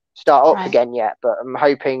start up again yet. But I'm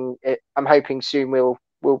hoping soon we'll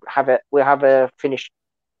have a finished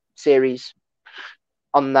series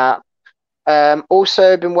on that.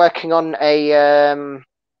 Also been working on a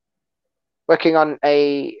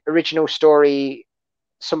original story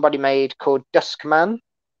somebody made called Duskman,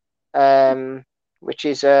 which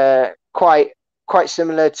is quite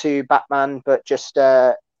similar to Batman, but just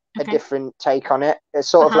a different take on it. It's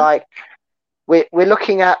sort of like we're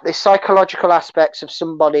looking at the psychological aspects of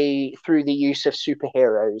somebody through the use of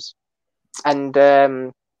superheroes, and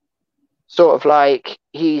sort of like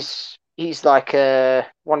he's like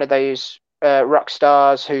one of those rock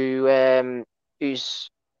stars who's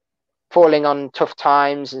falling on tough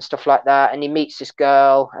times and stuff like that, and he meets this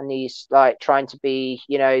girl and he's like trying to be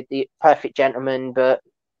the perfect gentleman, but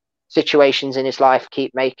situations in his life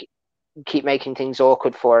keep making things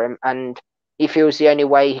awkward for him, and he feels the only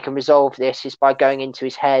way he can resolve this is by going into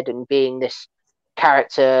his head and being this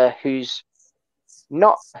character who's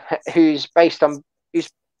not who's based on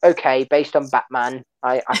Batman.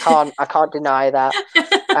 I can't deny that.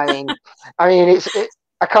 I mean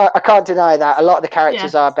I can't deny that a lot of the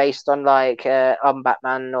characters are based on on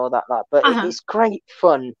Batman and all that, but it's great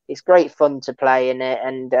fun. It's great fun to play in it,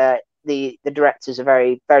 and the director's a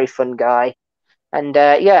very, very fun guy, and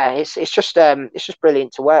yeah, it's just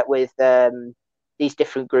brilliant to work with these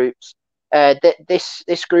different groups.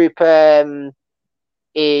 This group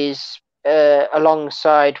is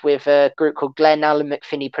alongside with a group called Glenn Allen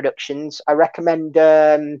McPhinney Productions. I recommend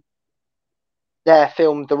their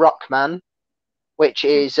film The Rockman, which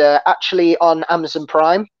is actually on Amazon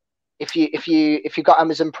Prime. If you got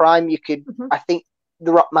Amazon Prime, you could. I think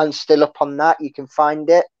The Rockman's still up on that. You can find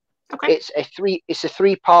it. Okay. It's a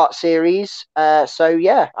 3-part series. So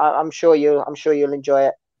yeah, I'm sure you'll enjoy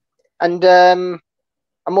it. And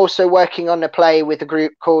I'm also working on a play with a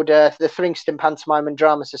group called the Thringston Pantomime and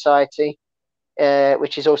Drama Society,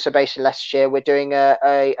 which is also based in Leicestershire. We're doing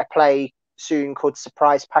a play soon called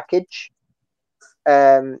Surprise Package,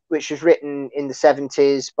 which was written in the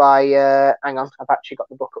 70s by hang on, I've actually got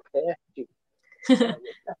the book up here.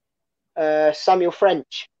 Samuel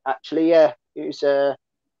French, actually, yeah, who's a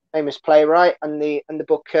famous playwright, and the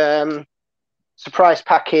book Surprise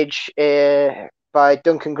Package by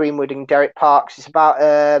Duncan Greenwood and Derek Parks. It's about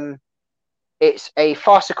it's a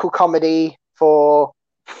farcical comedy for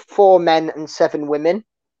 4 men and 7 women,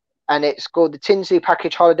 and it's called The Tinsley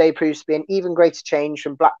Package Holiday Proves to be an even greater change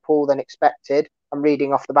from Blackpool than expected. I'm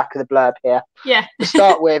reading off the back of the blurb here. Yeah. To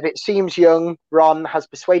start with, it seems young Ron has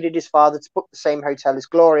persuaded his father to book the same hotel as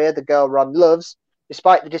Gloria, the girl Ron loves,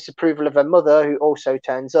 despite the disapproval of her mother, who also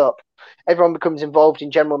turns up. Everyone becomes involved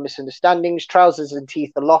in general misunderstandings. Trousers and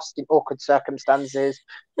teeth are lost in awkward circumstances.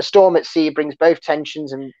 A storm at sea brings both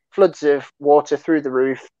tensions and floods of water through the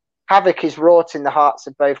roof. Havoc is wrought in the hearts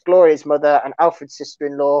of both Gloria's mother and Alfred's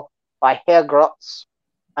sister-in-law by Herr Grotz,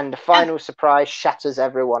 and the final surprise shatters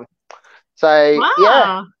everyone. So wow.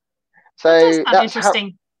 yeah, so that's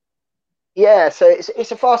interesting. So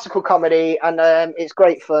it's a farcical comedy, and it's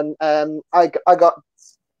great fun. I got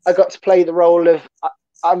to play the role of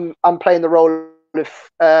I'm playing the role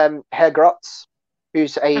of Herr Grotz,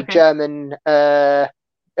 who's a German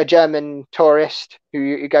a German tourist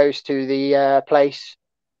who goes to the place,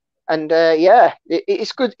 and yeah,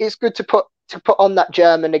 it's good. It's good to put on that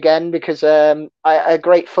German again, because I had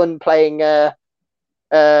great fun playing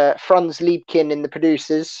Franz Liebkin in The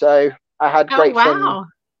Producers, so I had Oh, great fun wow.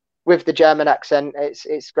 with the German accent.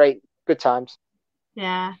 It's great, good times.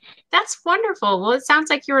 Yeah, that's wonderful. Well, it sounds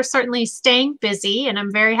like you are certainly staying busy, and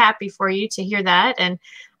I'm very happy for you to hear that. And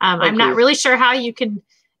I'm Thank not you. really sure how you can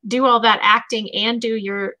do all that acting and do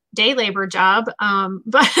your day labor job.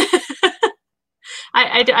 But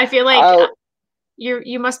I feel like I'll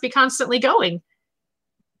you must be constantly going.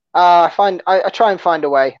 I try and find a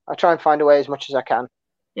way. I try and find a way as much as I can.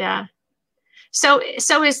 Yeah. So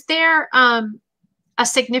is there a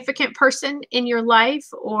significant person in your life,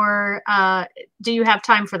 or do you have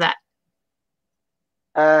time for that?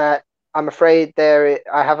 Uh, I'm afraid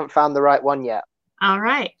I haven't found the right one yet. All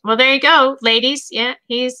right. Well, there you go, ladies. Yeah,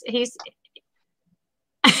 he's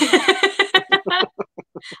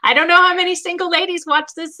I don't know how many single ladies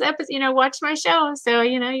watch this episode, watch my show. So,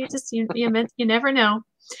 you never know.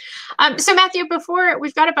 So Matthew, before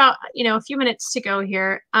we've got about, a few minutes to go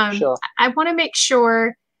here, Sure, I want to make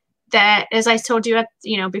sure that, as I told you,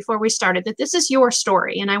 before we started, that this is your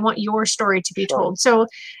story and I want your story to be sure. told. So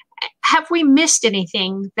have we missed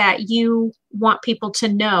anything that you want people to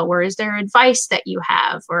know, or is there advice that you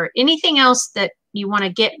have, or anything else that you want to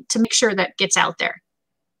get to make sure that gets out there?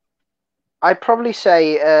 I'd probably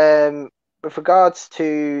say, with regards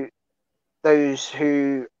to those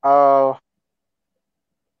who are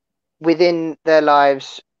within their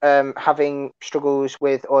lives having struggles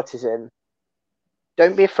with autism,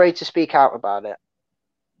 don't be afraid to speak out about it.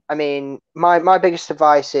 I mean, my biggest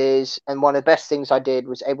advice is, and one of the best things I did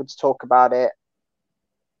was able to talk about it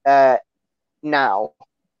now.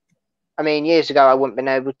 I mean, years ago, I wouldn't been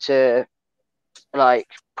able to like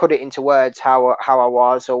put it into words how I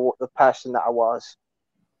was, or what the person that I was.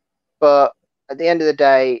 But at the end of the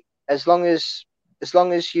day, as long as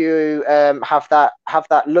you have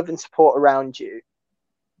that love and support around you,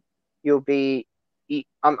 you'll be.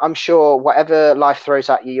 I'm sure whatever life throws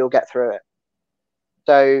at you, you'll get through it.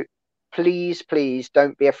 So please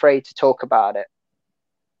don't be afraid to talk about it.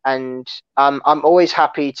 And I'm always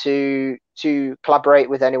happy to collaborate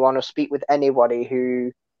with anyone or speak with anybody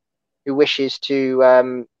who wishes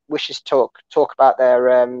to talk about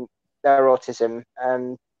their autism.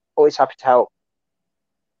 Always happy to help.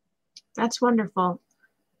 That's wonderful.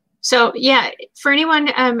 So yeah, for anyone,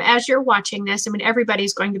 as you're watching this, I mean,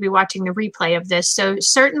 everybody's going to be watching the replay of this. So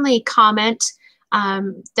certainly comment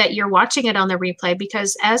that you're watching it on the replay,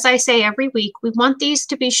 because as I say every week, we want these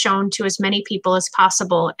to be shown to as many people as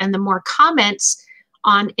possible. And the more comments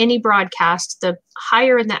on any broadcast, the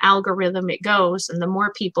higher in the algorithm it goes, and the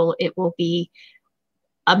more people it will be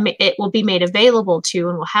made available to,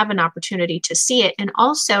 and will have an opportunity to see it. And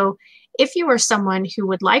also, if you are someone who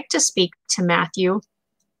would like to speak to Matthew,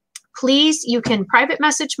 please, you can private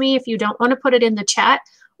message me if you don't want to put it in the chat,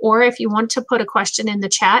 or if you want to put a question in the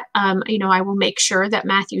chat. I will make sure that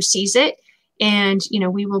Matthew sees it, and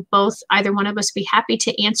we will both, either one of us, be happy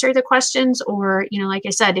to answer the questions. Or like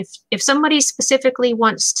I said, if somebody specifically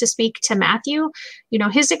wants to speak to Matthew,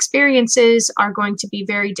 his experiences are going to be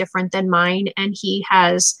very different than mine, and he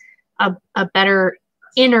has a better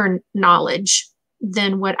inner knowledge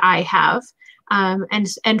than what I have.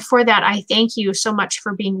 And for that, I thank you so much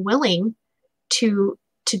for being willing to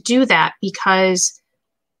do that, because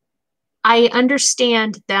I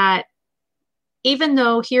understand that even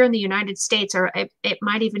though here in the United States, or it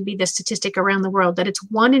might even be the statistic around the world, that it's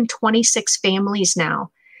 1 in 26 families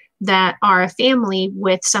now that are a family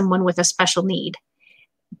with someone with a special need.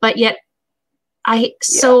 But yet I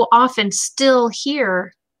so often still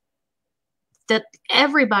hear that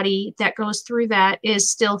everybody that goes through that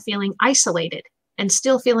is still feeling isolated and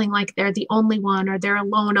still feeling like they're the only one, or they're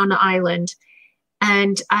alone on an island.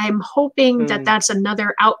 And I'm hoping that that's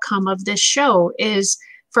another outcome of this show, is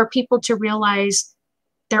for people to realize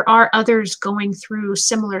there are others going through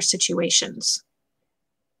similar situations,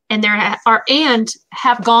 and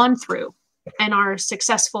have gone through and are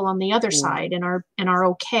successful on the other side, and are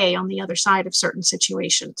okay on the other side of certain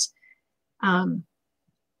situations.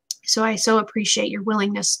 So I so appreciate your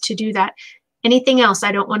willingness to do that. Anything else?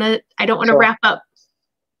 I don't want to wrap up.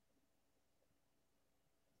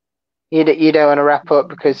 You don't want to wrap up,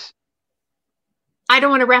 because I don't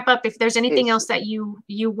want to wrap up if there's anything else that you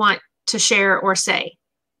want to share or say,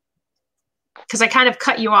 because I kind of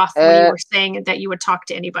cut you off when you were saying that you would talk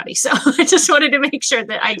to anybody. So I just wanted to make sure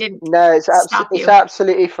that I didn't. No, it's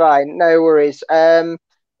absolutely fine. No worries.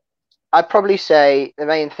 I'd probably say the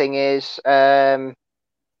main thing is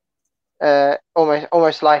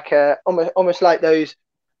Almost like those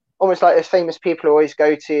famous people who always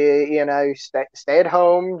go to, you know, stay at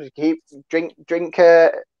home, drink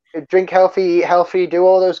healthy, eat healthy, do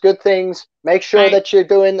all those good things, make sure Right. that you're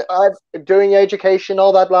doing your education,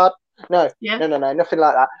 all that blah. No, Yeah. no, nothing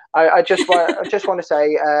like that. I just want to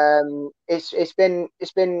say, it's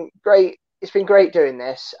been great. It's been great doing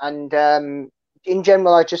this, and in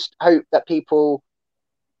general, I just hope that people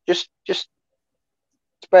just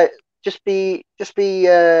spread, just be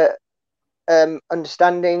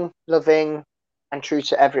understanding, loving, and true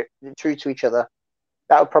to each other.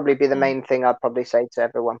 That would probably be the Yeah. main thing I'd probably say to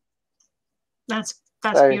everyone. That's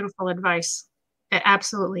So beautiful advice.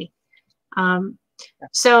 Absolutely.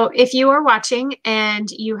 So if you are watching and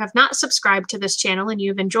you have not subscribed to this channel and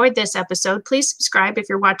you've enjoyed this episode, please subscribe if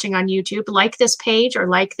you're watching on YouTube. Like this page or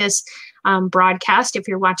like this broadcast if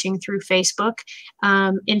you're watching through Facebook,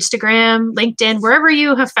 Instagram, LinkedIn, wherever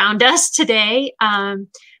you have found us today.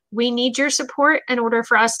 We need your support in order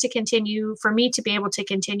for us to continue, for me to be able to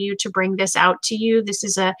continue to bring this out to you. This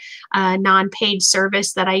is a non-paid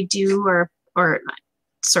service that I do, or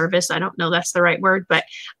service. I don't know that's the right word, but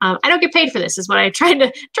I don't get paid for this, is what I'm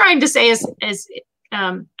trying to say, as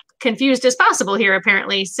confused as possible here,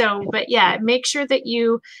 apparently. So, but yeah, make sure that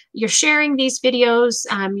you're sharing these videos,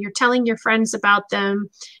 you're telling your friends about them,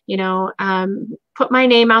 you know, put my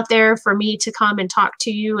name out there for me to come and talk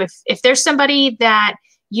to you. If there's somebody that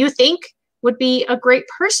you think would be a great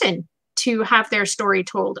person to have their story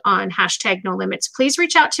told on #NoLimits, please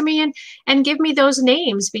reach out to me and give me those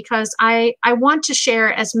names, because I want to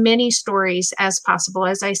share as many stories as possible.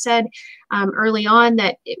 As I said early on,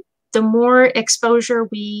 that the more exposure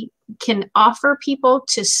we can offer people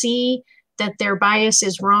to see that their bias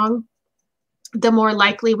is wrong, the more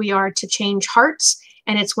likely we are to change hearts.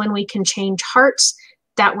 And it's when we can change hearts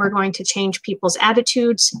that we're going to change people's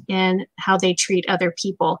attitudes and how they treat other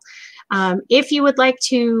people. If you would like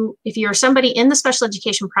to, if you're somebody in the special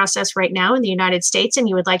education process right now in the United States and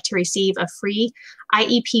you would like to receive a free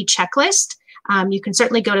IEP checklist, you can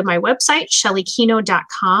certainly go to my website,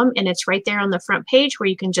 shelleykino.com, and it's right there on the front page where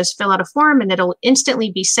you can just fill out a form and it'll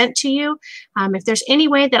instantly be sent to you. If there's any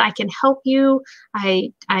way that I can help you,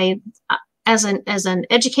 as an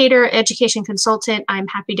educator, education consultant, I'm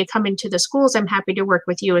happy to come into the schools. I'm happy to work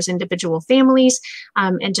with you as individual families,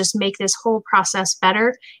 and just make this whole process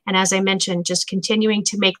better. And as I mentioned, just continuing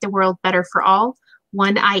to make the world better for all,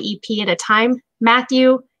 one IEP at a time.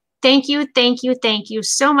 Matthew, thank you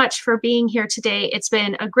so much for being here today. It's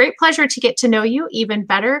been a great pleasure to get to know you even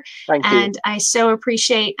better. thank you. And I so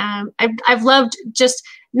appreciate, I've loved just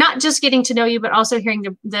not just getting to know you, but also hearing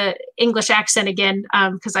the English accent again,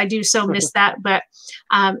 because I do so miss that. But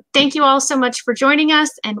thank you all so much for joining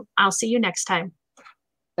us, and I'll see you next time.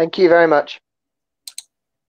 Thank you very much.